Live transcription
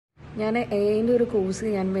ഞാൻ എൻ്റെ ഒരു കോഴ്സ്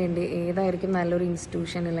ചെയ്യാൻ വേണ്ടി ഏതായിരിക്കും നല്ലൊരു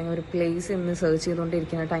ഇൻസ്റ്റിറ്റ്യൂഷൻ അല്ലെങ്കിൽ ഒരു പ്ലേസ് എന്ന് സെർച്ച്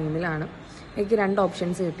ചെയ്തുകൊണ്ടിരിക്കുന്ന ടൈമിലാണ് എനിക്ക് 2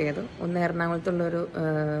 ഓപ്ഷൻസ് കിട്ടിയത്. ഒന്ന് എറണാകുളത്തുള്ളൊരു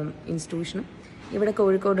ഇൻസ്റ്റിറ്റ്യൂഷനും ഇവിടെ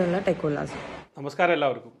കോഴിക്കോടുള്ള ടെക്കോലാസ്. നമസ്കാരം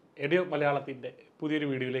എല്ലാവർക്കും. എഡിയോ മലയാളത്തിൻ്റെ പുതിയൊരു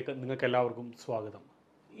വീഡിയോയിലേക്ക് നിങ്ങൾക്ക് എല്ലാവർക്കും സ്വാഗതം.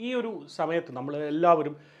 ഈ ഒരു സമയത്ത് നമ്മൾ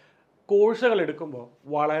എല്ലാവരും കോഴ്സുകൾ എടുക്കുമ്പോൾ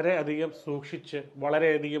വളരെയധികം സൂക്ഷിച്ച്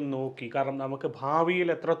വളരെയധികം നോക്കി, കാരണം നമുക്ക് ഭാവിയിൽ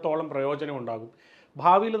എത്രത്തോളം പ്രയോജനം ഉണ്ടാകും,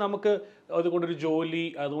 ഭാവിയിൽ നമുക്ക് അതുകൊണ്ടൊരു ജോലി,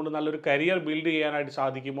 അതുകൊണ്ട് നല്ലൊരു കരിയർ ബിൽഡ് ചെയ്യാനായിട്ട്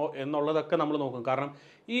സാധിക്കുമോ എന്നുള്ളതൊക്കെ നമ്മൾ നോക്കും. കാരണം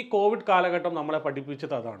ഈ കോവിഡ് കാലഘട്ടം നമ്മളെ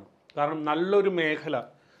പഠിപ്പിച്ചത് അതാണ്. കാരണം നല്ലൊരു മേഖല,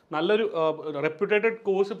 നല്ലൊരു റെപ്യൂട്ടേറ്റഡ്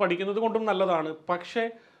കോഴ്സ് പഠിക്കുന്നത് കൊണ്ടും നല്ലതാണ്. പക്ഷേ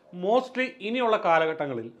മോസ്റ്റ്ലി ഇനിയുള്ള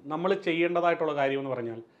കാലഘട്ടങ്ങളിൽ നമ്മൾ ചെയ്യേണ്ടതായിട്ടുള്ള കാര്യം എന്ന്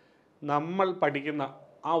പറഞ്ഞാൽ, നമ്മൾ പഠിക്കുന്ന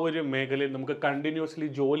ആ ഒരു മേഖലയിൽ നമുക്ക് കണ്ടിന്യൂസ്ലി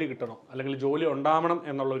ജോലി കിട്ടണം, അല്ലെങ്കിൽ ജോലി ഉണ്ടാവണം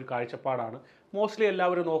എന്നുള്ള ഒരു കാഴ്ചപ്പാടാണ് മോസ്റ്റ്ലി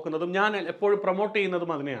എല്ലാവരും നോക്കുന്നതും ഞാൻ എപ്പോഴും പ്രൊമോട്ട്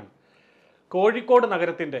ചെയ്യുന്നതും അതിനെയാണ്. കോഴിക്കോട്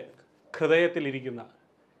നഗരത്തിൻ്റെ ഹൃദയത്തിലിരിക്കുന്ന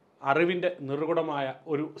അറിവിൻ്റെ നിർഗുണമായ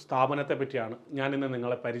ഒരു സ്ഥാപനത്തെ പറ്റിയാണ് ഞാൻ ഇന്ന്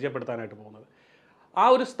നിങ്ങളെ പരിചയപ്പെടുത്താനായിട്ട് പോകുന്നത്. ആ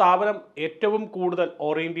ഒരു സ്ഥാപനം ഏറ്റവും കൂടുതൽ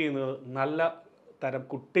ഓറിയൻറ്റ് ചെയ്യുന്നത് നല്ല തരം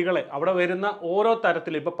കുട്ടികളെ, അവിടെ വരുന്ന ഓരോ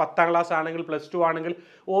തരത്തിൽ, ഇപ്പോൾ 10ാം ക്ലാസ് ആണെങ്കിൽ +2 ആണെങ്കിൽ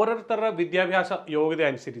ഓരോരുത്തരുടെ വിദ്യാഭ്യാസ യോഗ്യത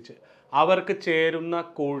അനുസരിച്ച് അവർക്ക് ചേരുന്ന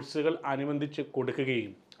കോഴ്സുകൾ അനുബന്ധിച്ച്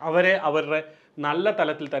കൊടുക്കുകയും അവരെ അവരുടെ നല്ല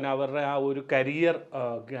തലത്തിൽ തന്നെ അവരുടെ ആ ഒരു കരിയർ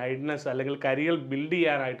ഗൈഡൻസ് അല്ലെങ്കിൽ കരിയർ ബിൽഡ്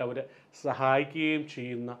ചെയ്യാനായിട്ട് അവരെ സഹായിക്കുകയും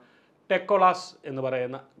ചെയ്യുന്ന ടെക്കോളാസ് എന്ന്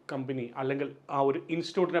പറയുന്ന കമ്പനി അല്ലെങ്കിൽ ആ ഒരു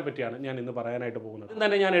ഇൻസ്റ്റിറ്റ്യൂട്ടിനെ പറ്റിയാണ് ഞാൻ ഇന്ന് പറയാനായിട്ട് പോകുന്നത്.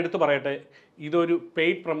 തന്നെ ഞാൻ എടുത്തു പറയട്ടെ, ഇതൊരു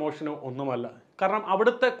പെയ്ഡ് പ്രൊമോഷനോ ഒന്നുമല്ല. കാരണം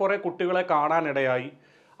അവിടുത്തെ കുറേ കുട്ടികളെ കാണാനിടയായി,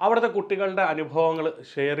 അവിടുത്തെ കുട്ടികളുടെ അനുഭവങ്ങൾ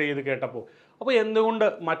ഷെയർ ചെയ്ത് കേട്ടപ്പോൾ അപ്പോൾ എന്തുകൊണ്ട്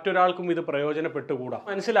മറ്റൊരാൾക്കും ഇത് പ്രയോജനപ്പെട്ടുകൂടാ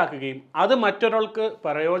മനസ്സിലാക്കുകയും അത് മറ്റൊരാൾക്ക്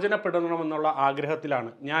പ്രയോജനപ്പെടണമെന്നുള്ള ആഗ്രഹത്തിലാണ്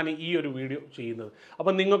ഞാൻ ഈ ഒരു വീഡിയോ ചെയ്യുന്നത്.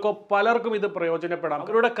 അപ്പോൾ നിങ്ങൾക്ക് പലർക്കും ഇത് പ്രയോജനപ്പെടാം.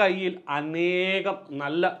 അവരുടെ കയ്യിൽ അനേകം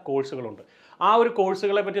നല്ല കോഴ്സുകളുണ്ട്. ആ ഒരു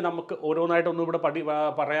കോഴ്സുകളെ പറ്റി നമുക്ക് ഓരോന്നായിട്ടൊന്നും ഇവിടെ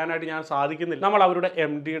പറയാനായിട്ട് ഞാൻ സാധിക്കുന്നില്ല. നമ്മൾ അവരുടെ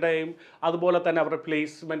MDയുടെയും അതുപോലെ തന്നെ അവരുടെ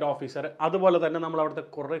പ്ലേസ്മെൻറ്റ് ഓഫീസർ, അതുപോലെ തന്നെ നമ്മൾ അവിടുത്തെ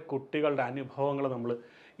കുറേ കുട്ടികളുടെ അനുഭവങ്ങൾ നമ്മൾ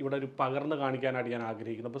ഇവിടെ ഒരു പകർന്ന് കാണിക്കാനായിട്ട് ഞാൻ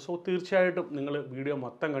ആഗ്രഹിക്കുന്നു. അപ്പോൾ തീർച്ചയായിട്ടും നിങ്ങൾ വീഡിയോ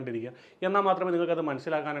മൊത്തം കണ്ടിരിക്കുക, എന്നാൽ മാത്രമേ നിങ്ങൾക്കത്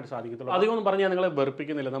മനസ്സിലാക്കാനായിട്ട് സാധിക്കത്തുള്ളൂ. അധികമൊന്നും പറഞ്ഞ് ഞാൻ നിങ്ങളെ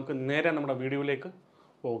വെറുപ്പിക്കുന്നില്ല. നമുക്ക് നേരെ നമ്മുടെ വീഡിയോയിലേക്ക്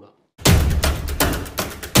പോകാം.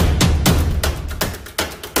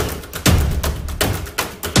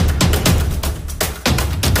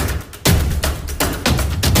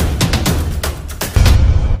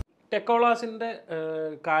 ടെക്കോളാസിൻ്റെ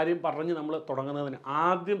കാര്യം പറഞ്ഞ് നമ്മൾ തുടങ്ങുന്നതിന്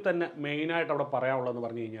ആദ്യം തന്നെ മെയിനായിട്ട് അവിടെ പറയാനുള്ളതെന്ന്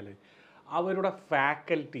പറഞ്ഞു കഴിഞ്ഞാൽ, അവരുടെ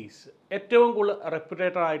ഫാക്കൽറ്റീസ് ഏറ്റവും കൂടുതൽ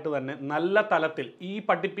റെപ്യൂട്ടേറ്റഡ് ആയിട്ട് തന്നെ നല്ല തലത്തിൽ ഈ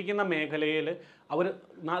പഠിപ്പിക്കുന്ന മേഖലയിൽ അവർ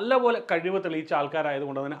നല്ലപോലെ കഴിവ് തെളിയിച്ച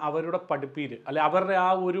ആൾക്കാരായതുകൊണ്ട് തന്നെ അവരുടെ പഠിപ്പീര് അല്ലെ അവരുടെ ആ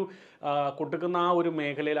ഒരു കൊടുക്കുന്ന ആ ഒരു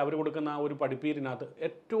മേഖലയിൽ അവർ കൊടുക്കുന്ന ആ ഒരു പഠിപ്പീരിനകത്ത്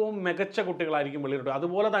ഏറ്റവും മികച്ച കുട്ടികളായിരിക്കും വെളിയിലുണ്ട്.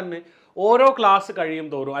 അതുപോലെ തന്നെ ഓരോ ക്ലാസ് കഴിയും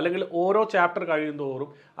തോറും അല്ലെങ്കിൽ ഓരോ ചാപ്റ്റർ കഴിയും തോറും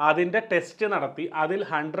അതിൻ്റെ ടെസ്റ്റ് നടത്തി അതിൽ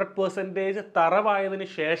 100% തറവായതിന്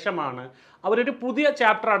ശേഷമാണ് അവരൊരു പുതിയ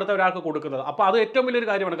ചാപ്റ്റർ അടുത്ത ഒരാൾക്ക് കൊടുക്കുന്നത്. അപ്പോൾ അത് ഏറ്റവും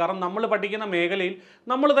വലിയൊരു കാര്യമാണ്. കാരണം നമ്മൾ പഠിക്കുന്ന മേഖലയിൽ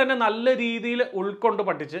നമ്മൾ തന്നെ നല്ല രീതിയിൽ ഉൾക്കൊണ്ട്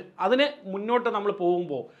പഠിച്ച് അതിനെ മുന്നോട്ട് നമ്മൾ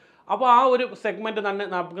പോകുമ്പോൾ അപ്പോൾ ആ ഒരു സെഗ്മെൻറ്റ് തന്നെ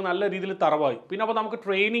നമുക്ക് നല്ല രീതിയിൽ തറവായി. പിന്നെ അപ്പോൾ നമുക്ക്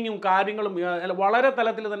ട്രെയിനിങ്ങും കാര്യങ്ങളും വളരെ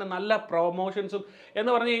തലത്തിൽ തന്നെ നല്ല പ്രൊമോഷൻസും എന്ന്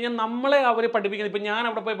പറഞ്ഞു കഴിഞ്ഞാൽ നമ്മളെ അവർ പഠിപ്പിക്കുന്നത്, ഇപ്പോൾ ഞാൻ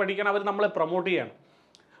അവിടെ പോയി പഠിക്കണം, അവർ നമ്മളെ പ്രൊമോട്ട് ചെയ്യണം.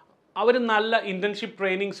 അവർ നല്ല ഇൻറ്റേൺഷിപ്പ്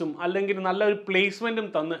ട്രെയിനിങ്സും അല്ലെങ്കിൽ നല്ല ഒരു പ്ലേസ്മെൻറ്റും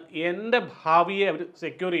തന്ന് എൻ്റെ ഭാവിയെ അവർ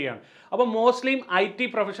സെക്യൂർ ചെയ്യുകയാണ്. അപ്പോൾ മോസ്റ്റ്ലി IT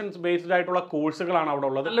പ്രൊഫഷൻസ് ബേസ്ഡ് ആയിട്ടുള്ള കോഴ്സുകളാണ് അവിടെ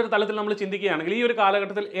ഉള്ളത്. നല്ലൊരു തലത്തിൽ നമ്മൾ ചിന്തിക്കുകയാണെങ്കിൽ ഈ ഒരു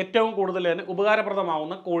കാലഘട്ടത്തിൽ ഏറ്റവും കൂടുതൽ തന്നെ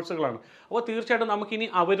ഉപകാരപ്രദമാവുന്ന കോഴ്സുകളാണ്. അപ്പോൾ തീർച്ചയായിട്ടും നമുക്കിനി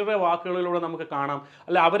അവരുടെ വാക്കുകളിലൂടെ നമുക്ക് കാണാം,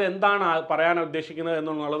 അല്ല അവരെന്താണ് പറയാൻ ഉദ്ദേശിക്കുന്നത്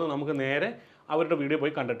എന്നുള്ളത് നമുക്ക് നേരെ അവരുടെ വീഡിയോ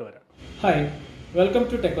പോയി കണ്ടിട്ട് വരാം. Hi, welcome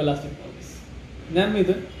to ടെക്കോലാസ് technologies. ഞാൻ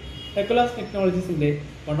ഇത് ടെക്കോലാസ് ടെക്നോളജീസിൻ്റെ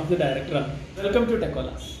വൺ ഓഫ് ദി ഡയറക്ടറാണ്. Welcome to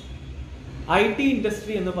ടെക്കോലാസ്. IT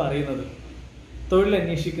ഇൻഡസ്ട്രി എന്ന് പറയുന്നത് തൊഴിൽ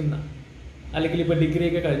അന്വേഷിക്കുന്ന അല്ലെങ്കിൽ ഇപ്പോൾ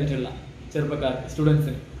ഡിഗ്രിയൊക്കെ കഴിഞ്ഞിട്ടുള്ള ചെറുപ്പക്കാർ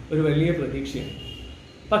സ്റ്റുഡൻസിന് ഒരു വലിയ പ്രതീക്ഷയാണ്.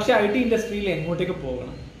 പക്ഷേ IT ഇൻഡസ്ട്രിയിൽ എങ്ങോട്ടേക്ക്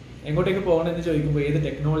പോകണം എന്ന് ചോദിക്കുമ്പോൾ ഏത്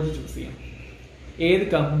ടെക്നോളജി ചൂസ് ചെയ്യണം, ഏത്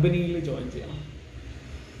കമ്പനിയിൽ ജോയിൻ ചെയ്യണം,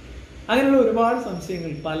 അങ്ങനെയുള്ള ഒരുപാട്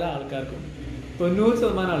സംശയങ്ങൾ പല ആൾക്കാർക്കും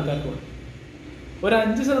 90% ആൾക്കാർക്കുണ്ട്. ഒരു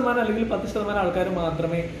 5% അല്ലെങ്കിൽ 10% ആൾക്കാർ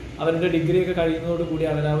മാത്രമേ അവരുടെ ഡിഗ്രിയൊക്കെ കഴിയുന്നതോടുകൂടി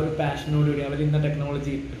അവർ ആ ഒരു പാഷനോടുകൂടി അവർ ഇന്ന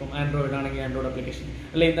ടെക്നോളജി, ഇപ്പം ആൻഡ്രോയിഡ് ആണെങ്കിൽ ആൻഡ്രോയിഡ് ആപ്ലിക്കേഷൻ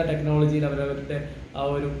അല്ലെ ഇന്ന ടെക്നോളജിയിൽ അവരവരുടെ ആ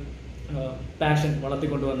ഒരു പാഷൻ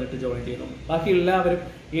വളർത്തിക്കൊണ്ട് വന്നിട്ട് ജോയിൻ ചെയ്യുന്നു. ബാക്കി എല്ലാവരും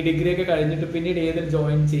ഈ ഡിഗ്രിയൊക്കെ കഴിഞ്ഞിട്ട് പിന്നീട് ഏതിൽ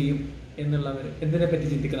ജോയിൻ ചെയ്യും എന്നുള്ളവർ എന്തിനെ പറ്റി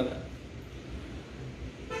ചിന്തിക്കുന്നവരാണ്.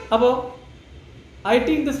 അപ്പോൾ IT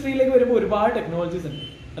ഇൻഡസ്ട്രിയിലേക്ക് വരുമ്പോൾ ഒരുപാട് ടെക്നോളജീസ് ഉണ്ട്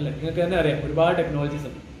അല്ലേ, നിങ്ങൾക്ക് തന്നെ അറിയാം. ഒരുപാട് ടെക്നോളജീസ്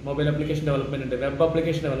ഉണ്ട്. മൊബൈൽ ആപ്ലിക്കേഷൻ ഡെവലപ്മെന്റ് ഉണ്ട്, വെബ്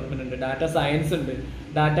ആപ്ലിക്കേഷൻ ഡെവലപ്മെന്റ് ഉണ്ട്, ഡാറ്റ സയൻസ് ഉണ്ട്,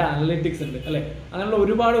 ഡാറ്റ അനലിറ്റിക്സ് ഉണ്ട് അല്ലേ, അങ്ങനെയുള്ള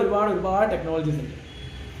ഒരുപാട് ടെക്നോളജീസ് ഉണ്ട്.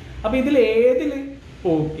 അപ്പോൾ ഇതിൽ ഏതിൽ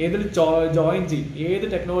പോകും, ഏതിൽ ജോയിൻ ചെയ്യും, ഏത്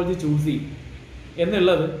ടെക്നോളജി ചൂസ് ചെയ്യും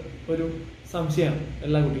എന്നുള്ളത് ഒരു സംശയമാണ്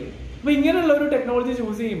എല്ലാ കുട്ടികളും. അപ്പോൾ ഇങ്ങനെയുള്ള ഒരു ടെക്നോളജി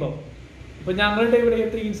ചൂസ് ചെയ്യുമ്പോൾ ഇപ്പോൾ ഞങ്ങളുടെ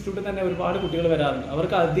ഇവിടുത്തെ ഇൻസ്റ്റിറ്റ്യൂട്ടിൽ തന്നെ ഒരുപാട് കുട്ടികൾ വരാറുണ്ട്.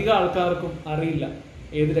 അവർക്ക് അധികം ആൾക്കാർക്കും അറിയില്ല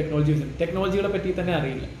ഏത് ടെക്നോളജികളെ പറ്റി തന്നെ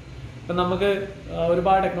അറിയില്ല. ഇപ്പം നമുക്ക്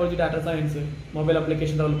ഒരുപാട് technology, data science, mobile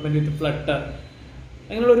application development വിത്ത് ഫ്ലട്ടർ,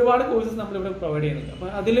 അങ്ങനെയുള്ള ഒരുപാട് കോഴ്സസ് നമ്മളിവിടെ പ്രൊവൈഡ് ചെയ്യുന്നുണ്ട്. അപ്പോൾ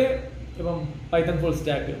അതിൽ ഇപ്പം Python full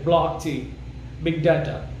stack, block chain, big data,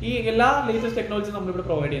 ഈ എല്ലാ ലേറ്റസ്റ്റ് ടെക്നോളജി നമ്മളിവിടെ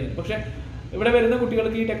പ്രൊവൈഡ് ചെയ്യുന്നുണ്ട്. പക്ഷേ ഇവിടെ വരുന്ന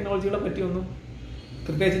കുട്ടികൾക്ക് ഈ ടെക്നോളജികളെ പറ്റി ഒന്നും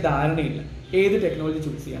പ്രത്യേകിച്ച് ധാരണയില്ല, ഏത് ടെക്നോളജി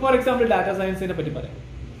ചൂസ് ചെയ്യാം. ഫോർ എക്സാമ്പിൾ ഡാറ്റ സയൻസിനെ പറ്റി പറയാം.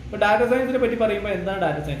 അപ്പോൾ ഡാറ്റ സയൻസിനെ പറ്റി പറയുമ്പോൾ എന്താണ്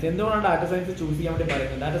ഡാറ്റ സയൻസ്, എന്തുകൊണ്ടാണ് ഡാറ്റ സയൻസ് ചൂസ് ചെയ്യാൻ വേണ്ടി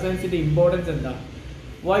പറയുന്നത്, ഡാറ്റ സയൻസിന്റെ ഇമ്പോർട്ടൻസ് എന്താണ്,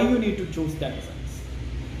 why you need to choose data science.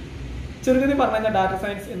 ചുരുക്കത്തിൽ പറഞ്ഞു കഴിഞ്ഞാൽ ഡാറ്റ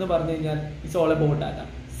സയൻസ് എന്ന് പറഞ്ഞു കഴിഞ്ഞാൽ it's all about data,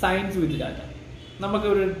 science with data.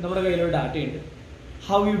 നമ്മുടെ കയ്യിലൊരു ഡാറ്റയുണ്ട്,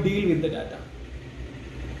 how you deal with the data.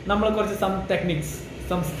 നമ്മൾ കുറച്ച് സം ടെക്നിക്സ്,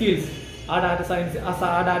 സം സ്കിൽസ് ആ ഡാറ്റ സയൻസ്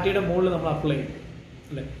ആ ഡാറ്റയുടെ മുകളിൽ നമ്മൾ അപ്ലൈ ചെയ്യും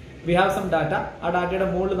അല്ലേ. വി ഹാവ് സം ഡാറ്റ, ആ ഡാറ്റയുടെ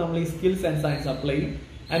മുകളിൽ നമ്മൾ ഈ സ്കിൽസ് ആൻഡ് സയൻസ് അപ്ലൈ ചെയ്യും.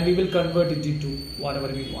 And we will convert it to what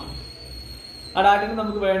ever we want. ആ ഡാറ്റയെ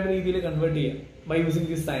നമുക്ക് വേണ്ട രീതിയിൽ കൺവേർട്ട് ചെയ്യാം ബൈ യൂസിങ്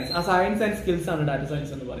ദിസ് സയൻസ്. ആ സയൻസ് ആൻഡ് സ്കിൽസ് ആണ് ഡാറ്റ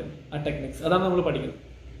സയൻസ് എന്ന് പറയുന്നത്, ആ ടെക്നിക്സ്, അതാണ് നമ്മൾ പഠിക്കുന്നത്.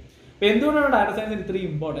 അപ്പൊ എന്തുകൊണ്ടാണ് ഡാറ്റ സയൻസിന് ഇത്രയും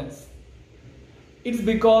importance? It's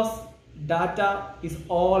because data is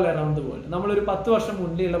all around the world. നമ്മളൊരു 10 വർഷം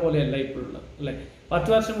മുന്നേ ഉള്ള പോലെയല്ല ഇപ്പോഴുള്ളത് അല്ലെ. 10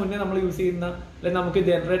 വർഷം മുന്നേ നമ്മൾ യൂസ് ചെയ്യുന്ന, അല്ലെങ്കിൽ നമുക്ക്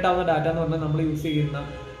ജനറേറ്റ് ആവുന്ന ഡാറ്റ എന്ന് പറഞ്ഞാൽ നമ്മൾ യൂസ് ചെയ്യുന്ന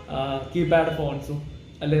കീപാഡ് ഫോൺസും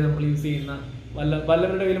അല്ലെങ്കിൽ നമ്മൾ യൂസ് ചെയ്യുന്ന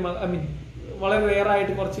വല്ലവരുടെ കയ്യിലും, ഐ മീൻ വളരെ റെയർ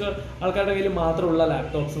ആയിട്ട് കുറച്ച് ആൾക്കാരുടെ കയ്യിൽ മാത്രമുള്ള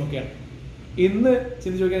ലാപ്ടോപ്സും ഒക്കെയാണ്. ഇന്ന്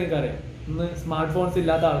ചിന്തിച്ച് നോക്കിയാൽ നിങ്ങൾക്കറിയാം, ഇന്ന് സ്മാർട്ട് ഫോൺസ്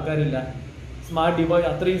ഇല്ലാത്ത ആൾക്കാരില്ല.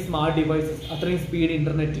 അത്രയും സ്മാർട്ട് ഡിവൈസസ്, അത്രയും സ്പീഡ്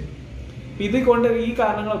ഇന്റർനെറ്റ്. ഇത് കൊണ്ട്, ഈ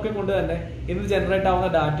കാരണങ്ങളൊക്കെ കൊണ്ട് തന്നെ ഇന്ന് ജനറേറ്റ് ആവുന്ന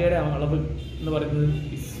ഡാറ്റയുടെ അളവ് എന്ന് പറയുന്നത്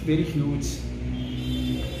ഇറ്റ്സ് വെരി ഹ്യൂജ്.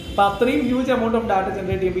 അപ്പൊ അത്രയും huge amount of data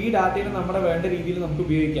generate ചെയ്യുമ്പോൾ ഈ ഡാറ്റയെ നമ്മുടെ വേണ്ട രീതിയിൽ നമുക്ക്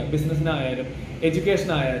ഉപയോഗിക്കാം. ബിസിനസ്സിനായാലും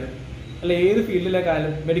എഡ്യൂക്കേഷനായാലും അല്ല, ഏത്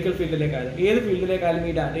ഫീൽഡിലേക്കായാലും, മെഡിക്കൽ ഫീൽഡിലേക്കായാലും, ഏത് ഫീൽഡിലേക്കായാലും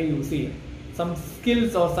ഈ ഡാറ്റയെ യൂസ് ചെയ്യാം. സം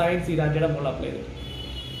സ്കിൽസ് ഓർ സയൻസ് ഈ ഡാറ്റയുടെ മുകളിൽ അപ്ലൈ ചെയ്തു.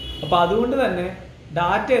 അപ്പൊ അതുകൊണ്ട് തന്നെ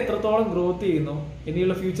ഡാറ്റ എത്രത്തോളം ഗ്രോത്ത് ചെയ്യുന്നു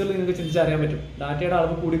ഇനിയുള്ള ഫ്യൂച്ചറിൽ നിങ്ങൾക്ക് ചിന്തിച്ചറിയാൻ പറ്റും. ഡാറ്റയുടെ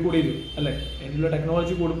അളവ് കൂടി വരും അല്ലെ. ഇനിയുള്ള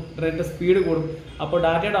ടെക്നോളജി കൂടും, ഇന്റർനെറ്റിന്റെ സ്പീഡ് കൂടും, അപ്പോൾ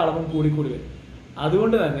ഡാറ്റയുടെ അളവും കൂടി വരും.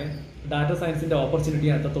 അതുകൊണ്ട് തന്നെ ഡാറ്റ സയൻസിന്റെ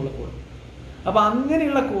ഓപ്പർച്യൂണിറ്റി എത്രത്തോളം കൂടും. അപ്പൊ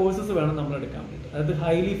അങ്ങനെയുള്ള കോഴ്സസ് വേണം നമ്മൾ എടുക്കാൻ വേണ്ടിയിട്ട്. അതായത്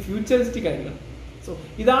ഹൈലി ഫ്യൂച്ചറിസ്റ്റിക് ആയിരിക്കണം. സോ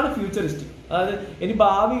ഇതാണ് ഫ്യൂച്ചറിസ്റ്റിക്. അതായത് ഇനി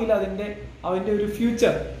ഭാവിയിൽ അതിന്റെ ഒരു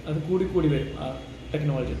ഫ്യൂച്ചർ അത് കൂടി വരും ആ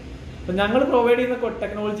ടെക്നോളജി. അപ്പൊ ഞങ്ങൾ പ്രൊവൈഡ് ചെയ്യുന്ന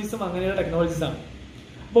ടെക്നോളജീസും അങ്ങനെയുള്ള ടെക്നോളജീസ് ആണ്.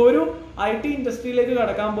 അപ്പോൾ ഒരു IT ഇൻഡസ്ട്രിയിലേക്ക്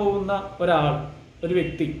കടക്കാൻ പോകുന്ന ഒരു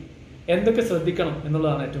വ്യക്തി എന്തൊക്കെ ശ്രദ്ധിക്കണം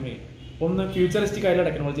എന്നുള്ളതാണ് ഏറ്റവും മെയിൻ. ഒന്ന്, ഫ്യൂച്ചറിസ്റ്റിക് ആയിട്ടുള്ള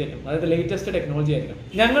ടെക്നോളജി ആയിരിക്കും, അതായത് ലേറ്റസ്റ്റ് ടെക്നോളജി ആയിരിക്കും.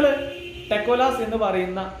 ഞങ്ങൾ ടെക്കോലാസ് എന്ന്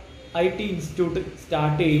പറയുന്ന IT ഇൻസ്റ്റിറ്റ്യൂട്ട്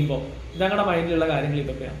സ്റ്റാർട്ട് ചെയ്യുമ്പോൾ ഞങ്ങളുടെ മൈൻഡിലുള്ള കാര്യങ്ങൾ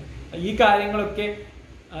ഇതൊക്കെയാണ്. ഈ കാര്യങ്ങളൊക്കെ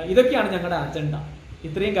ഇതൊക്കെയാണ് ഞങ്ങളുടെ അജണ്ട.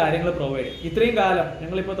 ഇത്രയും കാര്യങ്ങൾ പ്രൊവൈഡ് ചെയ്യും. ഇത്രയും കാലം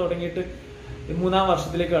ഞങ്ങളിപ്പോൾ തുടങ്ങിയിട്ട് 3-ാം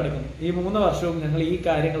വർഷത്തിലേക്ക് കടക്കുന്നു. ഈ 3 വർഷവും ഞങ്ങൾ ഈ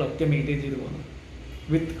കാര്യങ്ങളൊക്കെ മെയിൻറ്റെയിൻ ചെയ്തു പോകുന്നു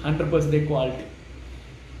വിത്ത് 100% ക്വാളിറ്റി.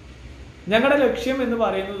 ഞങ്ങളുടെ ലക്ഷ്യം എന്ന്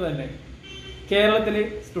പറയുന്നത് തന്നെ കേരളത്തിലെ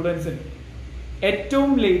സ്റ്റുഡൻസിന്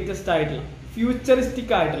ഏറ്റവും ലേറ്റസ്റ്റ് ആയിട്ടുള്ള,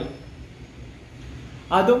 ഫ്യൂച്ചറിസ്റ്റിക് ആയിട്ടുള്ള,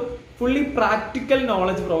 അതും ഫുള്ളി പ്രാക്ടിക്കൽ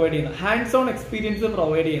നോളജ് പ്രൊവൈഡ് ചെയ്യുന്ന, ഹാൻഡ്സ് ഓൺ എക്സ്പീരിയൻസ്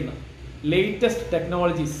പ്രൊവൈഡ് ചെയ്യുന്ന ലേറ്റസ്റ്റ്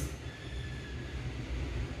ടെക്നോളജീസ്,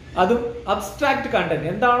 അതും അബ്സ്ട്രാക്ട് കണ്ടന്റ്,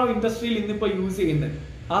 എന്താണോ ഇൻഡസ്ട്രിയിൽ ഇന്നിപ്പോൾ യൂസ് ചെയ്യുന്നത്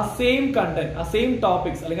ആ സെയിം കണ്ടന്റ്, ആ സെയിം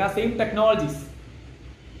ടോപ്പിക്സ് അല്ലെങ്കിൽ ആ സെയിം ടെക്നോളജീസ്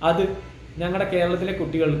അത് ഞങ്ങളുടെ കേരളത്തിലെ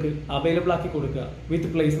കുട്ടികൾക്ക് അവൈലബിൾ ആക്കി കൊടുക്കുക വിത്ത്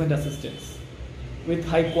placement assistance, with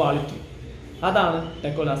high quality. അതാണ്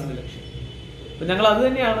ടെക്കോലാസിന്റെ ലക്ഷ്യം. അപ്പൊ ഞങ്ങൾ അത്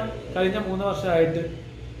തന്നെയാണ് കഴിഞ്ഞ 3 വർഷമായിട്ട്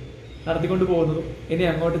നടത്തിക്കൊണ്ട് പോകുന്നതും ഇനി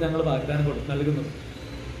അങ്ങോട്ട് ഞങ്ങൾ വാഗ്ദാനം നൽകുന്നതും.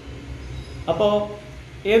 അപ്പോൾ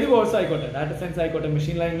ഏത് കോഴ്സ് ആയിക്കോട്ടെ, ഡാറ്റ സയൻസ് ആയിക്കോട്ടെ,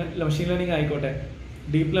 മെഷീൻ ലേണിംഗ് ആയിക്കോട്ടെ,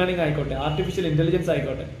 ഡീപ്പ് ലേണിംഗ് ആയിക്കോട്ടെ, ആർട്ടിഫിഷ്യൽ ഇന്റലിജൻസ്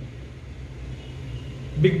ആയിക്കോട്ടെ,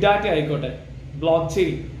 ബിഗ് ഡാറ്റ ആയിക്കോട്ടെ, block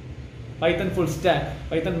chain, Python full stack,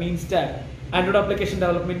 Python മീൻ സ്റ്റാക്ക്, ആൻഡ്രോയിഡ് ആപ്ലിക്കേഷൻ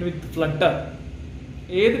ഡെവലപ്മെന്റ് വിത്ത് ഫ്ലട്ടർ,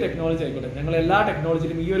 ഏത് ടെക്നോളജി ആയിക്കോട്ടെ ഞങ്ങൾ എല്ലാ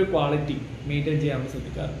ടെക്നോളജിയിലും ഈ ഒരു ക്വാളിറ്റി മെയിൻറ്റെയിൻ ചെയ്യാൻ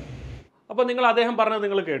ശ്രദ്ധിക്കാറുണ്ട്. അപ്പോൾ നിങ്ങൾ അദ്ദേഹം പറഞ്ഞത്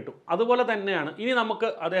നിങ്ങൾ കേട്ടു. അതുപോലെ തന്നെയാണ് ഇനി നമുക്ക്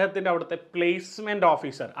അദ്ദേഹത്തിൻ്റെ അവിടുത്തെ പ്ലേസ്മെൻറ്റ്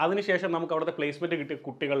ഓഫീസർ, അതിനുശേഷം നമുക്ക് അവിടുത്തെ പ്ലേസ്മെൻറ്റ് കിട്ടിയ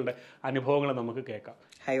കുട്ടികളുടെ അനുഭവങ്ങൾ നമുക്ക് കേൾക്കാം.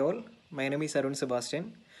 Hi all, my name is Arun Sebastian.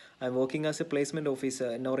 I'm working as a placement officer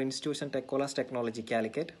in our institution TECHOLAS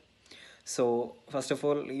CALICUT. So first of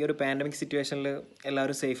all ഈ ഒരു പാൻഡമിക് സിറ്റുവേഷനിൽ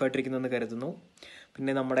എല്ലാവരും സേഫായിട്ടിരിക്കുന്നെന്ന് കരുതുന്നു.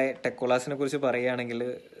 പിന്നെ നമ്മുടെ ടെക്കോളാസിനെ കുറിച്ച് പറയുകയാണെങ്കിൽ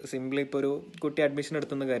സിംപ്ലി ഇപ്പോൾ ഒരു കുട്ടി അഡ്മിഷൻ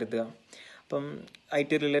എടുത്തെന്ന് കരുതുക, അപ്പം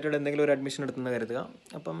IT റിലേറ്റഡ് എന്തെങ്കിലും ഒരു അഡ്മിഷൻ എടുത്തെന്ന് കരുതുക.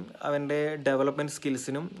 അപ്പം അവൻ്റെ ഡെവലപ്മെൻറ്റ്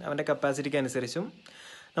സ്കിൽസിനും അവൻ്റെ കപ്പാസിറ്റിക്ക് അനുസരിച്ചും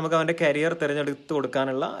നമുക്ക് അവൻ്റെ കരിയർ തിരഞ്ഞെടുത്ത്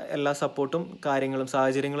കൊടുക്കാനുള്ള എല്ലാ സപ്പോർട്ടും കാര്യങ്ങളും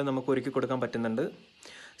സാഹചര്യങ്ങളും നമുക്ക് ഒരുക്കി കൊടുക്കാൻ പറ്റുന്നുണ്ട്.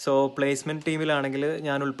 സോ പ്ലേസ്മെൻറ്റ് ടീമിലാണെങ്കിൽ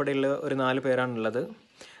ഞാൻ ഉൾപ്പെടെയുള്ള ഒരു 4 പേരാണുള്ളത്.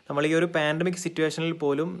 നമ്മൾ ഈ ഒരു പാൻഡമിക് സിറ്റുവേഷനിൽ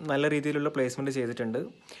പോലും നല്ല രീതിയിലുള്ള പ്ലേസ്മെൻറ്റ് ചെയ്തിട്ടുണ്ട്.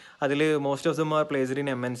 അതിൽ most of them are placed in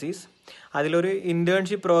MNCs. അതിലൊരു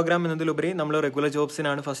ഇൻറ്റേൺഷിപ്പ് പ്രോഗ്രാം എന്നതിലുപരി നമ്മൾ റെഗുലർ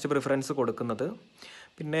ജോബ്സിനാണ് ഫസ്റ്റ് പ്രിഫറൻസ് കൊടുക്കുന്നത്.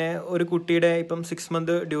 പിന്നെ ഒരു കുട്ടിയുടെ ഇപ്പം 6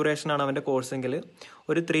 month ഡ്യൂറേഷനാണ് അവൻ്റെ കോഴ്സെങ്കിൽ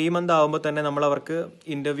ഒരു 3 month ആകുമ്പോൾ തന്നെ നമ്മൾ അവർക്ക്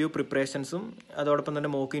ഇൻ്റർവ്യൂ പ്രിപ്പറേഷൻസും അതോടൊപ്പം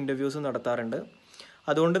തന്നെ മോക്ക് ഇൻ്റർവ്യൂസും നടത്താറുണ്ട്.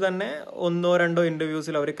 അതുകൊണ്ട് തന്നെ 1-2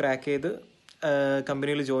 ഇൻ്റർവ്യൂസിൽ അവർ ക്രാക്ക് ചെയ്ത്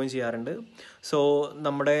കമ്പനിയിൽ ജോയിൻ ചെയ്യാറുണ്ട്. സോ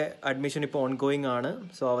നമ്മുടെ അഡ്മിഷൻ ഇപ്പോൾ ഓൺഗോയിങ് ആണ്.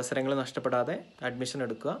 സോ അവസരങ്ങൾ നഷ്ടപ്പെടാതെ അഡ്മിഷൻ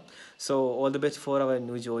എടുക്കുക. So all the best for our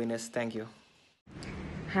new joiners. Thank you.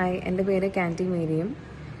 Hi, എൻ്റെ പേര് കാൻറ്റി മേരിയം.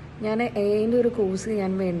 ഞാൻ എൻ്റെ ഒരു കോഴ്സ്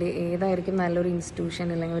ചെയ്യാൻ വേണ്ടി ഏതായിരിക്കും നല്ലൊരു ഇൻസ്റ്റിറ്റ്യൂഷൻ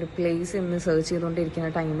അല്ലെങ്കിൽ ഒരു പ്ലേസ് എന്ന് സെർച്ച് ചെയ്തുകൊണ്ടിരിക്കുന്ന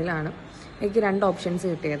ടൈമിലാണ് എനിക്ക് 2 ഓപ്ഷൻസ്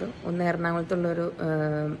കിട്ടിയത്. ഒന്ന് എറണാകുളത്തുള്ളൊരു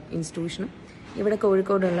ഇൻസ്റ്റിറ്റ്യൂഷനും ഇവിടെ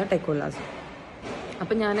കോഴിക്കോടുള്ള ടെക്കോലാസും.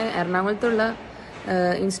 അപ്പം ഞാൻ എറണാകുളത്തുള്ള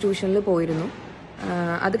ഇൻസ്റ്റിറ്റ്യൂഷനിൽ പോയിരുന്നു.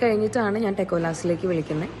 അത് കഴിഞ്ഞിട്ടാണ് ഞാൻ ടെക്കോലാസിലേക്ക്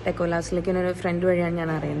വിളിക്കുന്നത്. ടെക്കോലാസിലേക്ക് ഒരു ഫ്രണ്ട് വഴിയാണ് ഞാൻ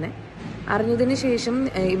അറിഞ്ഞതിന് ശേഷം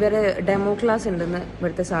ഇവർ ഡെമോ ക്ലാസ് ഉണ്ടെന്ന്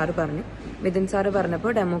ഇവിടുത്തെ സാറ് പറഞ്ഞു. മിഥുൻ സാറ്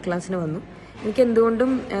പറഞ്ഞപ്പോൾ ഡെമോ ക്ലാസ്സിന് വന്നു. എനിക്ക്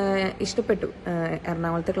എന്തുകൊണ്ടും ഇഷ്ടപ്പെട്ടു.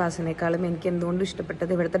 എറണാകുളത്തെ ക്ലാസ്സിനേക്കാളും എനിക്ക് എന്തുകൊണ്ടും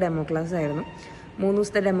ഇഷ്ടപ്പെട്ടത് ഇവിടുത്തെ ഡെമോ ക്ലാസ് ആയിരുന്നു. 3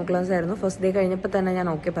 ദിവസത്തെ ഡെമോ ക്ലാസ് ആയിരുന്നു. ഫസ്റ്റ് ഡേ കഴിഞ്ഞപ്പോൾ തന്നെ ഞാൻ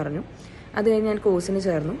ഓക്കെ പറഞ്ഞു. അത് കഴിഞ്ഞ് ഞാൻ കോഴ്സിന്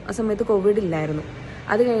ചേർന്നു. ആ സമയത്ത് കോവിഡ് ഇല്ലായിരുന്നു.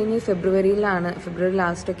 അത് കഴിഞ്ഞ് ഫെബ്രുവരി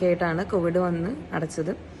ലാസ്റ്റൊക്കെ ആയിട്ടാണ് കോവിഡ് വന്ന്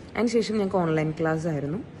അടച്ചത്. അതിനുശേഷം ഞങ്ങൾക്ക് ഓൺലൈൻ ക്ലാസ്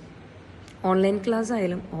ആയിരുന്നു. ഓൺലൈൻ ക്ലാസ്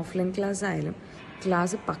ആയാലും ഓഫ്ലൈൻ ക്ലാസ് ആയാലും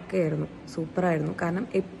ക്ലാസ് പക്കയായിരുന്നു, സൂപ്പറായിരുന്നു. കാരണം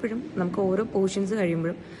എപ്പോഴും നമുക്ക് ഓരോ പോർഷൻസ്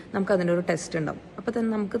കഴിയുമ്പോഴും നമുക്ക് അതിൻ്റെ ഒരു ടെസ്റ്റ് ഉണ്ടാവും. അപ്പോൾ തന്നെ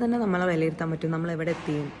നമുക്ക് തന്നെ നമ്മളെ വിലയിരുത്താൻ പറ്റും നമ്മൾ എവിടെ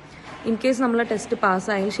എത്തിയും. ഇൻ കേസ് നമ്മളെ ടെസ്റ്റ്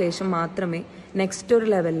പാസ്സായതിനു ശേഷം മാത്രമേ നെക്സ്റ്റ് ഒരു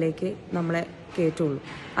ലെവലിലേക്ക് നമ്മളെ കയറ്റുള്ളൂ.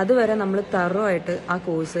 അതുവരെ നമ്മൾ തറവായിട്ട് ആ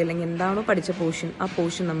കോഴ്സ് അല്ലെങ്കിൽ എന്താണോ പഠിച്ച ആ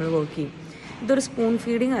പോർഷൻ നമ്മൾ വർക്ക് ചെയ്യും. ഇതൊരു സ്പൂൺ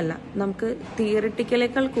ഫീഡിങ് അല്ല. നമുക്ക്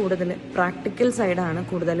തിയറിറ്റിക്കലേക്കാൾ കൂടുതൽ പ്രാക്ടിക്കൽ സൈഡാണ്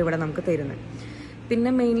കൂടുതൽ ഇവിടെ നമുക്ക് തരുന്നത്.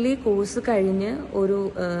 പിന്നെ മെയിൻലി കോഴ്സ് കഴിഞ്ഞ് ഒരു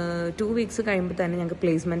 2 weeks കഴിയുമ്പോൾ തന്നെ ഞങ്ങൾക്ക്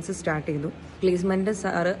പ്ലേസ്മെൻറ്റ്സ് സ്റ്റാർട്ട് ചെയ്തു. Placement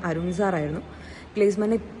sir Arun സാറായിരുന്നു.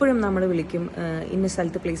 പ്ലേസ്മെൻറ്റ് എപ്പോഴും നമ്മൾ വിളിക്കും, ഇന്ന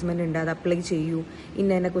സ്ഥലത്ത് പ്ലേസ്മെൻറ്റ് ഉണ്ട്, അത് അപ്ലൈ ചെയ്യൂ,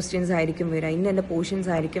 ഇന്ന ക്വസ്റ്റ്യൻസ് ആയിരിക്കും വരിക, ഇന്ന പോർഷൻസ്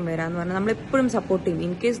ആയിരിക്കും വരിക എന്ന് പറഞ്ഞാൽ നമ്മളെപ്പോഴും സപ്പോർട്ട് ചെയ്യും.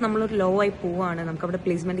 ഇൻ കേസ് നമ്മളൊരു ലോ ആയി പോവുകയാണ്, നമുക്ക് അവിടെ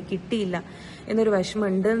പ്ലേസ്മെൻറ്റ് കിട്ടിയില്ല എന്നൊരു വിഷമം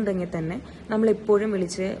ഉണ്ടെന്നുണ്ടെങ്കിൽ തന്നെ നമ്മളെപ്പോഴും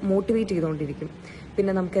വിളിച്ച് മോട്ടിവേറ്റ് ചെയ്തുകൊണ്ടിരിക്കും.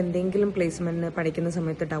 പിന്നെ നമുക്ക് എന്തെങ്കിലും പ്ലേസ്മെൻറ്റിന് പഠിക്കുന്ന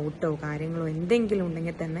സമയത്ത് ഡൗട്ടോ കാര്യങ്ങളോ എന്തെങ്കിലും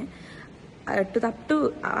ഉണ്ടെങ്കിൽ തന്നെ അപ് ടു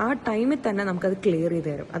ആ ടൈമിൽ തന്നെ നമുക്കത് ക്ലിയർ ചെയ്ത്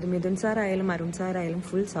തരും. അത് മിഥുൻ സാറായാലും അരുൺ സാറായാലും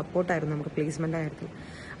ഫുൾ സപ്പോർട്ടായിരുന്നു നമുക്ക് പ്ലേസ്മെൻ്റ് ആയിരുന്നു.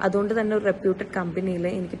 അതുകൊണ്ട് തന്നെ ഒരു റെപ്യൂട്ടഡ് കമ്പനിയിൽ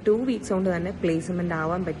എനിക്ക് 2 weeks കൊണ്ട് തന്നെ പ്ലേസ്മെൻ്റ്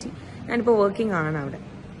ആവാൻ പറ്റി. ഞാനിപ്പോൾ വർക്കിംഗ് ആണ് അവിടെ.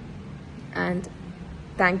 And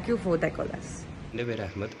thank you for ടെക്കോലാസ്. എൻ്റെ പേര്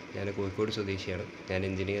അഹമ്മദ്. ഞാൻ കോഴിക്കോട് സ്വദേശിയാണ്. ഞാൻ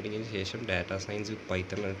എഞ്ചിനീയറിങ്ങിന് ശേഷം ഡാറ്റാ സയൻസ് വിത്ത്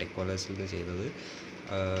പൈത്തണിലാണ് ടെക്കോലാസിൽ നിന്ന് ചെയ്തത്.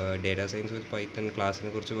 ഡേറ്റാ സയൻസ് വിത്ത് പൈത്തൺ ക്ലാസ്സിനെ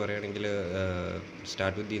കുറിച്ച് പറയുകയാണെങ്കിൽ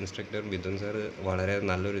start with the instructor Mithun sir വളരെ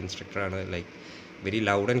നല്ലൊരു ഇൻസ്ട്രക്ടറാണ്. Like very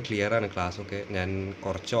loud and clear ആണ് ക്ലാസ്സൊക്കെ. ഞാൻ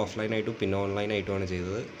കുറച്ച് ഓഫ്ലൈനായിട്ടും പിന്നെ ഓൺലൈനായിട്ടുമാണ്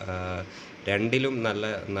ചെയ്തത്. രണ്ടിലും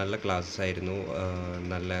നല്ല ക്ലാസ്സസ് ആയിരുന്നു.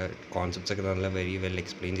 നല്ല കോൺസെപ്റ്റ്സൊക്കെ നല്ല വെരി വെൽ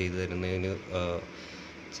എക്സ്പ്ലെയിൻ ചെയ്തു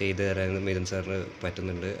തരാൻ മിഥുൻ സാറിന്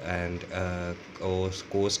പറ്റുന്നുണ്ട്. ആൻഡ്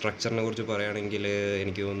കോഴ്സ് സ്ട്രക്ചറിനെ കുറിച്ച് പറയുകയാണെങ്കിൽ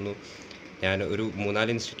എനിക്ക് തോന്നുന്നു ഞാൻ ഒരു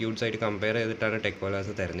 3-4 ഇൻസ്റ്റിറ്റ്യൂട്ട്സായിട്ട് കമ്പയർ ചെയ്തിട്ടാണ്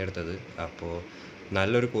ടെക്കോലാസ് തിരഞ്ഞെടുത്തത്. അപ്പോൾ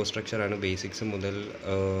നല്ലൊരു കോഴ്സ് സ്ട്രക്ചറാണ്. ബേസിക്സ് മുതൽ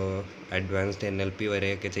അഡ്വാൻസ്ഡ് NLP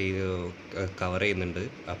വരെയൊക്കെ കവർ ചെയ്യുന്നുണ്ട്.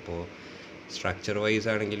 അപ്പോൾ സ്ട്രക്ചർ വൈസ്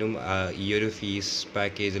ആണെങ്കിലും ഈ ഒരു ഫീസ്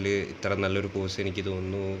പാക്കേജിൽ ഇത്ര നല്ലൊരു കോഴ്സ് എനിക്ക്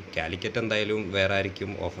തോന്നുന്നു കാലിക്കറ്റ് എന്തായാലും വേറെ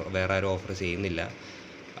ആരും ഓഫർ ചെയ്യുന്നില്ല.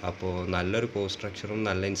 അപ്പോൾ നല്ലൊരു കോഴ്സ് സ്ട്രക്ചറും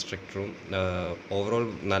നല്ല ഇൻസ്ട്രക്ടറും ഓവറോൾ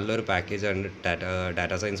നല്ലൊരു പാക്കേജാണ്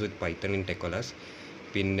data science with Python in ടെക്കോലാസ്.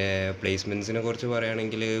 പിന്നെ പ്ലേസ്മെൻറ്റ്സിനെ കുറിച്ച്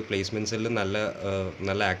പറയുകയാണെങ്കിൽ പ്ലേസ്മെൻറ്റ്സിൽ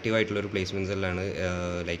നല്ല ആക്റ്റീവായിട്ടുള്ളൊരു പ്ലേസ്മെൻറ്റ്സിലാണ്.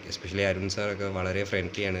 ലൈക്ക് എസ്പെഷ്യലി അരുൺ സാറൊക്കെ വളരെ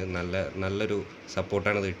ഫ്രണ്ട്ലിയാണ്. നല്ലൊരു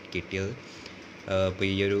സപ്പോർട്ടാണ് ഇത് കിട്ടിയത്. ഇപ്പോൾ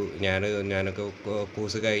ഈ ഒരു ഞാനൊക്കെ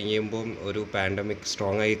കോഴ്സ് കഴിയുമ്പം ഒരു പാൻഡമിക്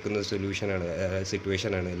സ്ട്രോങ് ആയി നിൽക്കുന്ന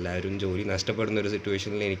സിറ്റുവേഷനാണ്. എല്ലാവരും ജോലി നഷ്ടപ്പെടുന്ന ഒരു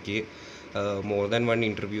സിറ്റുവേഷനിൽ എനിക്ക് മോർ ദാൻ 1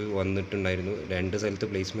 ഇൻ്റർവ്യൂ വന്നിട്ടുണ്ടായിരുന്നു. 2 സ്ഥലത്ത്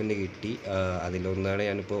പ്ലേസ്മെൻറ്റ് കിട്ടി. അതിലൊന്നാണ്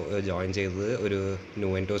ഞാനിപ്പോൾ ജോയിൻ ചെയ്തത്. ഒരു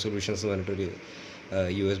ന്യൂവെൻറ്റോ സൊല്യൂഷൻസ് എന്ന് പറഞ്ഞിട്ടൊരു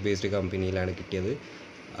US ബേസ്ഡ് കമ്പനിയിലാണ് കിട്ടിയത്.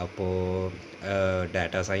 അപ്പോൾ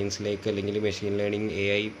ഡാറ്റാ സയൻസിലേക്ക് അല്ലെങ്കിൽ machine learning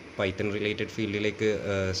AI Python related ഫീൽഡിലേക്ക്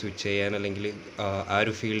സ്വിച്ച് ചെയ്യാൻ അല്ലെങ്കിൽ ആ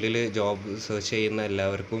ഒരു ഫീൽഡിൽ ജോബ് സെർച്ച് ചെയ്യുന്ന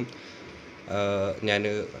എല്ലാവർക്കും ഞാൻ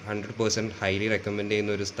 100% ഹൈലി റെക്കമെൻഡ്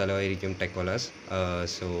ചെയ്യുന്ന ഒരു സ്ഥലമായിരിക്കും ടെക്കോലാസ്.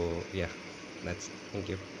 So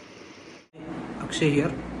thank you. Akshay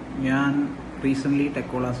here. ഞാൻ റീസെൻ്റ്ലി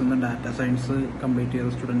ടെക്കോലാസിൽ നിന്ന് ഡാറ്റാ സയൻസ് കംപ്ലീറ്റ്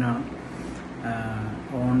ചെയ്ത സ്റ്റുഡൻ്റാണ്.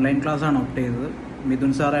 ഓൺലൈൻ ക്ലാസ്സാണ് ഓപ്റ്റ് ചെയ്തത്.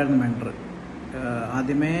 മിഥുൻ സാറായിരുന്നു മെൻറ്റർ.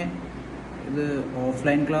 ആദ്യമേ ഇത്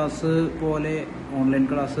ഓഫ്ലൈൻ ക്ലാസ് പോലെ ഓൺലൈൻ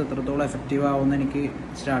ക്ലാസ് എത്രത്തോളം എഫക്റ്റീവ് ആവുമെന്ന് എനിക്ക്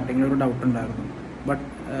സ്റ്റാർട്ടിങ്ങിൽ ഒരു ഡൗട്ട് ഉണ്ടായിരുന്നു. ബട്ട്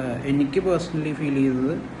എനിക്ക് പേഴ്സണലി ഫീൽ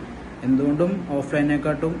ചെയ്തത് എന്തുകൊണ്ടും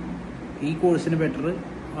ഓഫ്ലൈനേക്കാട്ടും ഈ കോഴ്സിന് ബെറ്റർ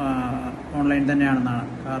ഓൺലൈൻ തന്നെയാണെന്നാണ്.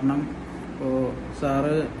 കാരണം ഇപ്പോൾ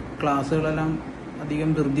സാറ് ക്ലാസ്സുകളെല്ലാം അധികം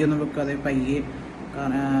ധൃതിയൊന്നും വെക്കാതെ പയ്യെ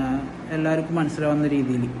എല്ലാവർക്കും മനസ്സിലാവുന്ന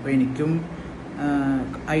രീതിയിൽ. ഇപ്പോൾ എനിക്കും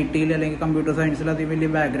IT അല്ലെങ്കിൽ കമ്പ്യൂട്ടർ സയൻസിൽ അധികം വലിയ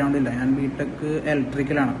ബാക്ക്ഗ്രൗണ്ട് ഇല്ല. ഞാൻ BTech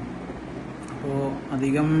ഇലക്ട്രിക്കലാണ്. അപ്പോൾ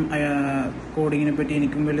അധികം കോഡിങ്ങിനെ പറ്റി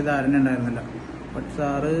എനിക്കും വലിയ ധാരണ ഉണ്ടായിരുന്നില്ല. ബട്ട്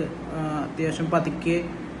സാറ് അത്യാവശ്യം പതുക്കെ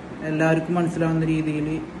എല്ലാവർക്കും മനസ്സിലാവുന്ന രീതിയിൽ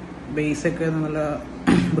ബേസൊക്കെ നല്ല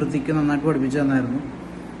വൃത്തിക്ക് നന്നായിട്ട് പഠിപ്പിച്ചു തന്നായിരുന്നു.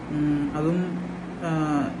 അതും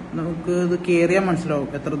നമുക്ക് ഇത് കയറിയാൽ മനസ്സിലാവും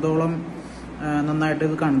എത്രത്തോളം നന്നായിട്ട്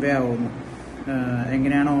ഇത് കൺവേ ആവുമെന്ന്.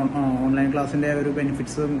 എങ്ങനെയാണ് ഓൺലൈൻ ക്ലാസ്സിൻ്റെ ഒരു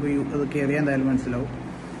ബെനിഫിറ്റ്സ് നമുക്ക് അത് കയറിയാൽ എന്തായാലും മനസ്സിലാവും.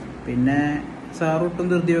 പിന്നെ സാർ ഒട്ടും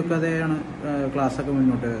ധൃതി വെക്കാതെയാണ് ക്ലാസ്സൊക്കെ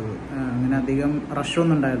മുന്നോട്ട് പോയത്. അങ്ങനെ അധികം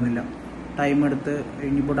റഷൊന്നും ഉണ്ടായിരുന്നില്ല. ടൈം എടുത്ത്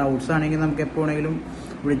ഇനിയിപ്പോൾ ഡൗട്ട്സ് ആണെങ്കിൽ നമുക്ക് എപ്പോൾ വേണമെങ്കിലും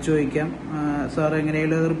വിളിച്ചു ചോദിക്കാം. സാർ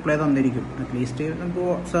എങ്ങനെയാലും റിപ്ലൈ തന്നിരിക്കും. അറ്റ്ലീസ്റ്റ്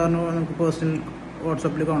നമുക്ക് പേഴ്സണൽ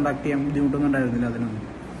വാട്സപ്പിൽ കോൺടാക്ട് ചെയ്യാൻ ബുദ്ധിമുട്ടൊന്നും ഉണ്ടായിരുന്നില്ല അതിനൊന്നും.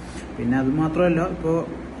 പിന്നെ അത് മാത്രമല്ല, ഇപ്പോൾ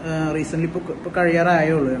റീസെൻ്റ്ലി ഇപ്പോൾ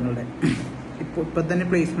കഴിയാറായുള്ളൂ ഞങ്ങളുടെ. ഇപ്പം തന്നെ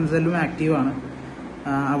പ്ലേസ്മെൻറ്റ്സ് എല്ലാം ആക്റ്റീവാണ്.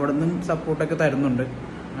 അവിടെ നിന്നും സപ്പോർട്ടൊക്കെ തരുന്നുണ്ട്.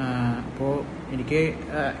 അപ്പോൾ എനിക്ക്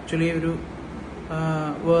ആക്ച്വലി ഒരു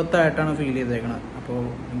വേർത്തായിട്ടാണ് ഫീൽ ചെയ്തേക്കുന്നത്. അപ്പോൾ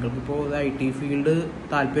നിങ്ങൾക്കിപ്പോൾ IT ഫീൽഡ്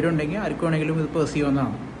താല്പര്യം ഉണ്ടെങ്കിൽ ആർക്കും വേണമെങ്കിലും ഇത് പെർസീവ്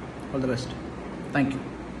ചെയ്യുന്നതാണ്. All the best. Thank you.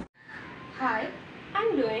 Hi, I'm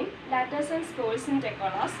doing data science course in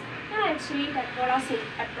TECHOLAS. ഞാൻ ആക്ച്വലി ടെക്കോളാസ്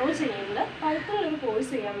അപ്രോച്ച് ചെയ്യുന്നത് പൈത്തണിൽ ഒരു കോഴ്സ്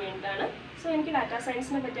ചെയ്യാൻ വേണ്ടിയിട്ടാണ്. സോ എനിക്ക് ഡാറ്റാ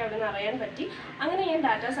സയൻസിനെ പറ്റി അവിടെ നിന്ന് അറിയാൻ പറ്റി. അങ്ങനെ ഞാൻ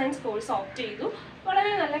ഡാറ്റാ സയൻസ് കോഴ്സ് ഓപ്റ്റ് ചെയ്തു.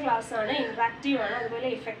 വളരെ നല്ല ക്ലാസ്സാണ്, ഇൻട്രാക്റ്റീവാണ്, അതുപോലെ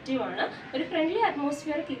ഇഫക്റ്റീവാണ്. ഒരു ഫ്രണ്ട്ലി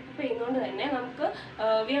അറ്റ്മോസ്ഫിയർ കീപ്പ് ചെയ്യുന്നതുകൊണ്ട് തന്നെ നമുക്ക്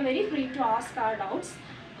V are very free to ask R doubts.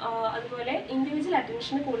 അതുപോലെ ഇൻഡിവിജ്വൽ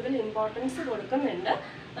അറ്റൻഷന് കൂടുതൽ ഇമ്പോർട്ടൻസ് കൊടുക്കുന്നുണ്ട്.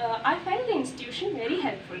 I find the institution very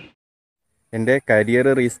helpful. എൻ്റെ കരിയർ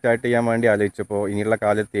റീസ്റ്റാർട്ട് ചെയ്യാൻ വേണ്ടി ആലോചിച്ചപ്പോൾ ഇനിയുള്ള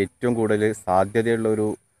കാലത്ത് ഏറ്റവും കൂടുതൽ സാധ്യതയുള്ളൊരു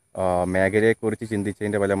മേഖലയെക്കുറിച്ച്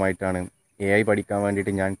ചിന്തിച്ചതിൻ്റെ ഫലമായിട്ടാണ് AI പഠിക്കാൻ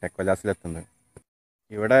വേണ്ടിയിട്ട് ഞാൻ ടെക്കോലാസിലെത്തുന്നത്.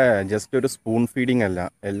 ഇവിടെ ജസ്റ്റ് ഒരു സ്പൂൺ ഫീഡിങ് അല്ല,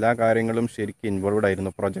 എല്ലാ കാര്യങ്ങളും ശരിക്കും ഇൻവോൾവ്ഡ്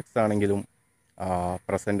ആയിരുന്നു. പ്രൊജക്ട്സ് ആണെങ്കിലും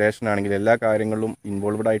പ്രസൻറ്റേഷൻ ആണെങ്കിലും എല്ലാ കാര്യങ്ങളും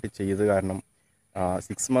ഇൻവോൾവ്ഡ് ആയിട്ട് ചെയ്ത് കാരണം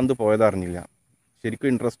 6 മന്ത് പോയതറിഞ്ഞില്ല.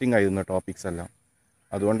 ശരിക്കും ഇൻട്രസ്റ്റിംഗ് ആയിരുന്നു ടോപ്പിക്സ് എല്ലാം.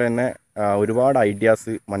 അതുകൊണ്ട് തന്നെ ഒരുപാട്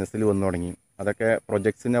ഐഡിയാസ് മനസ്സിൽ വന്നു തുടങ്ങി. അതൊക്കെ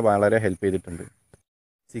പ്രൊജക്ട്സിനെ വളരെ ഹെൽപ്പ് ചെയ്തിട്ടുണ്ട്.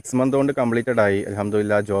 6 മന്ത് കൊണ്ട് കംപ്ലീറ്റഡ് ആയി.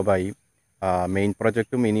 അൽഹംദുലില്ലാ ജോബായി. മെയിൻ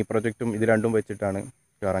പ്രൊജക്റ്റും മിനി പ്രൊജക്റ്റും ഇത് രണ്ടും വെച്ചിട്ടാണ്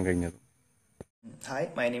കയറാൻ കഴിഞ്ഞത്. Hi,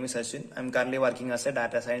 my name is Ashwin. I'm currently working as a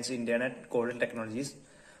data science intern at Coding Technologies.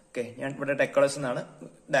 Okay, ഞാൻ ഇവിടെ ടെക്കോളസ് എന്നാണ്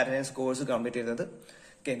ഡാറ്റ സയൻസ് കോഴ്സ് കംപ്ലീറ്റ് ചെയ്തത്.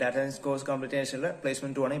 Okay, data science course complete ചെയ്ത ശേഷമുള്ള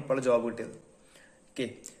പ്ലേസ്മെന്റ് ആണ് ഇപ്പോൾ ജോബ് കിട്ടിയത്. ഓക്കെ,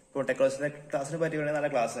 ഇപ്പോൾ ടെക്കോളസിന്റെ ക്ലാസ്സിനെ പറ്റി വേണമെങ്കിൽ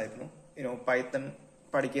നല്ല ക്ലാസ് ആയിരുന്നു. പൈത്തൺ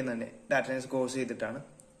പഠിക്കുന്നതന്നെ ഡാറ്റ സയൻസ് കോഴ്സ് ചെയ്തിട്ടാണ്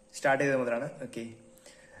സ്റ്റാർട്ട് ചെയ്തത് മുതലാണ്. ഓക്കെ,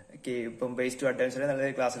 ഇപ്പം ബേസ് ടു അഡ്വാൻസ്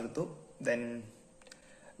നല്ലൊരു ക്ലാസ് എടുത്തു. ദെൻ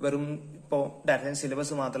വെറും ഇപ്പോൾ ഡാറ്റ സയൻസ്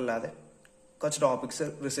സിലബസ് മാത്രമല്ലാതെ കുറച്ച് ടോപ്പിക്സ്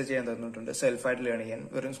റിസർച്ച് ചെയ്യാൻ തന്നിട്ടുണ്ട്. സെൽഫായിട്ട് ലേൺ ചെയ്യാൻ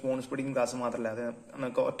വെറും സ്പൂൺ സ്പീഡിങ് ക്ലാസ് മാത്രമല്ലാതെ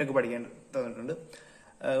നമുക്ക് ഒറ്റയ്ക്ക് പഠിക്കാൻ തന്നിട്ടുണ്ട്.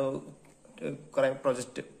 കുറെ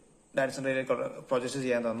പ്രൊജക്ട് ഡാറ്റ സെന്ററിൽ പ്രൊജക്ട്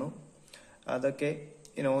ചെയ്യാൻ തന്നു. അതൊക്കെ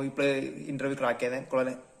ഇപ്പോൾ ഇന്റർവ്യൂ ക്രാക്ക് ചെയ്യാൻ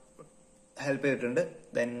വളരെ ഹെൽപ്പ് ചെയ്തിട്ടുണ്ട്.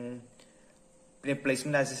 ദെൻ പിന്നെ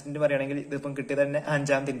പ്ലേസ്മെന്റ് അസിസ്റ്റന്റ് പറയുകയാണെങ്കിൽ ഇതിപ്പം കിട്ടിയത് തന്നെ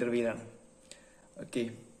 5ാമത്തെ ഇന്റർവ്യൂലാണ്. ഓക്കെ,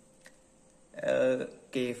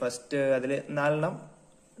 ഫസ്റ്റ് അതിൽ 4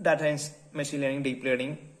 data science, machine learning, deep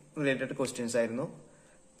learning related questions ആയിരുന്നു.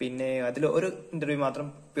 പിന്നെ അതിൽ ഒരു ഇന്റർവ്യൂ മാത്രം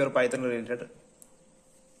pure Python related,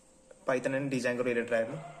 Python and Django related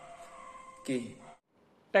ആയിരുന്നു.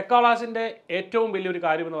 ടെക്കോളാസിൻ്റെ ഏറ്റവും വലിയൊരു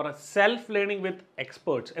കാര്യം എന്ന് പറയുന്നത് സെൽഫ് ലേണിംഗ് വിത്ത്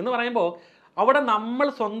എക്സ്പേർട്സ് എന്ന് പറയുമ്പോൾ അവിടെ നമ്മൾ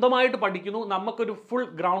സ്വന്തമായിട്ട് പഠിക്കുന്നു. നമുക്കൊരു ഫുൾ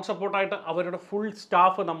ഗ്രൗണ്ട് സപ്പോർട്ടായിട്ട് അവരുടെ ഫുൾ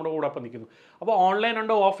സ്റ്റാഫ് നമ്മുടെ കൂടെ ഒപ്പം നിൽക്കുന്നു. അപ്പോൾ ഓൺലൈൻ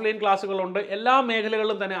ഉണ്ട്, ഓഫ്ലൈൻ ക്ലാസ്സുകളുണ്ട്, എല്ലാ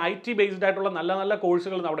മേഖലകളിലും തന്നെ IT ബേസ്ഡ് ആയിട്ടുള്ള നല്ല നല്ല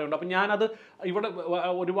കോഴ്സുകൾ അവിടെ ഉണ്ട്. അപ്പോൾ ഞാനത് ഇവിടെ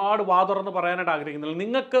ഒരുപാട് തുറന്ന് പറയാനായിട്ട് ആഗ്രഹിക്കുന്നില്ല.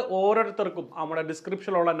 നിങ്ങൾക്ക് ഓരോരുത്തർക്കും നമ്മുടെ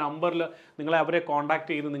ഡിസ്ക്രിപ്ഷനിലുള്ള നമ്പറിൽ നിങ്ങളെ അവരെ കോൺടാക്ട്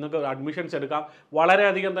ചെയ്ത് നിങ്ങൾക്ക് അഡ്മിഷൻസ് എടുക്കാം.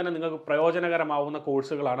 വളരെയധികം തന്നെ നിങ്ങൾക്ക് പ്രയോജനകരമാവുന്ന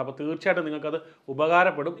കോഴ്സുകളാണ്. അപ്പോൾ തീർച്ചയായിട്ടും നിങ്ങൾക്കത്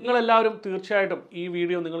ഉപകാരപ്പെടും. നിങ്ങളെല്ലാവരും തീർച്ചയായിട്ടും ഈ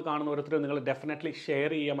വീഡിയോ നിങ്ങൾ കാണുന്ന ഓരോരുത്തരും നിങ്ങൾ ഡെഫിനറ്റ്ലി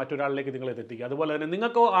ഷെയർ ചെയ്യുക, മറ്റൊരാളിലേക്ക് നിങ്ങൾ എത്തിക്കുക. അതുപോലെ തന്നെ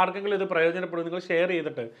നിങ്ങൾക്ക് ആർക്കെങ്കിലും ഇത് പ്രയോജനപ്പെടും, നിങ്ങൾ ഷെയർ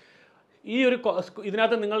ചെയ്തിട്ട് ഈ ഒരു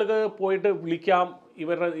ഇതിനകത്ത് നിങ്ങൾക്ക് പോയിട്ട് വിളിക്കാം.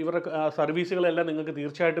 ഇവരുടെ സർവീസുകളെല്ലാം നിങ്ങൾക്ക്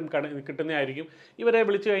തീർച്ചയായിട്ടും കിട്ടുന്നതായിരിക്കും. ഇവരെ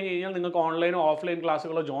വിളിച്ചു കഴിഞ്ഞ് കഴിഞ്ഞാൽ നിങ്ങൾക്ക് ഓൺലൈനോ ഓഫ്ലൈൻ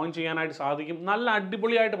ക്ലാസ്സുകളോ ജോയിൻ ചെയ്യാനായിട്ട് സാധിക്കും. നല്ല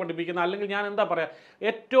അടിപൊളിയായിട്ട് പഠിപ്പിക്കുന്ന, അല്ലെങ്കിൽ ഞാൻ എന്താ പറയുക,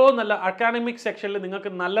 ഏറ്റവും നല്ല അക്കാഡമിക് സെക്ഷനിൽ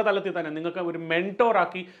നിങ്ങൾക്ക് നല്ല തലത്തിൽ തന്നെ നിങ്ങൾക്ക് ഒരു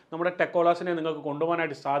മെൻറ്റോറാക്കി നമ്മുടെ ടെക്കോളാസിനെ നിങ്ങൾക്ക്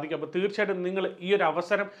കൊണ്ടുപോകാനായിട്ട് സാധിക്കും. അപ്പോൾ തീർച്ചയായിട്ടും നിങ്ങൾ ഈ ഒരു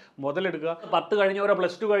അവസരം മുതലെടുക്കുക. 10 കഴിഞ്ഞവരോ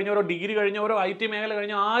 +2 കഴിഞ്ഞവരോ ഡിഗ്രി കഴിഞ്ഞവരോ IT മേഖല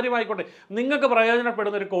കഴിഞ്ഞോ ആരും ആയിക്കോട്ടെ, നിങ്ങൾക്ക്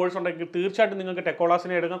പ്രയോജനപ്പെടുന്ന ഒരു കോഴ്സ് ഉണ്ടെങ്കിൽ തീർച്ചയായിട്ടും നിങ്ങൾക്ക്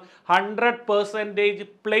ടെക്കോളാസിനെ എടുക്കാം. 100%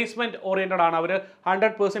 പ്ലേസ്മെൻറ്റ് ഓറിയൻറ്റഡ് ആണ് അവർ.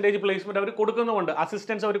 100% പ്ലേസ്മെൻറ്റ് അവർ കൊടുക്കുന്നുണ്ട്,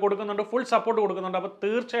 അസിസ്റ്റൻസ് അവർ കൊടുക്കുന്നുണ്ട്, ഫുൾ സപ്പോർട്ട് കൊടുക്കുന്നുണ്ട്. അപ്പോൾ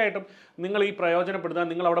തീർച്ചയായിട്ടും നിങ്ങൾ ഈ പ്രയോജനപ്പെടുത്തുക,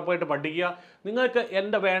 നിങ്ങൾ അവിടെ പോയിട്ട് പഠിക്കുക. നിങ്ങൾക്ക്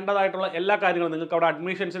എൻ്റെ വേണ്ടതായിട്ടുള്ള എല്ലാ കാര്യങ്ങളും, നിങ്ങൾക്ക് അവിടെ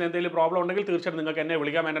അഡ്മിഷൻസിന് എന്തെങ്കിലും പ്രോബ്ലം ഉണ്ടെങ്കിൽ തീർച്ചയായിട്ടും നിങ്ങൾക്ക് എന്നെ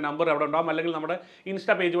വിളിക്കാം. എൻ്റെ നമ്പർ അവിടെ ഉണ്ടാകും, അല്ലെങ്കിൽ നമ്മുടെ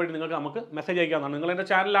ഇൻസ്റ്റാ പേജ് വഴി നമുക്ക് മെസ്സേജ് അയക്കാവുന്നതാണ്. നിങ്ങൾ എൻ്റെ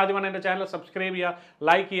ചാനൽ ആദ്യമാണ്, എൻ്റെ ചാനൽ സബ്സ്ക്രൈബ് ചെയ്യുക,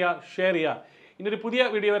 ലൈക്ക് ചെയ്യുക, ഷെയർ ചെയ്യുക. ഇനി ഒരു പുതിയ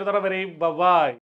വീഡിയോ വരുന്നവരെ ബൈ.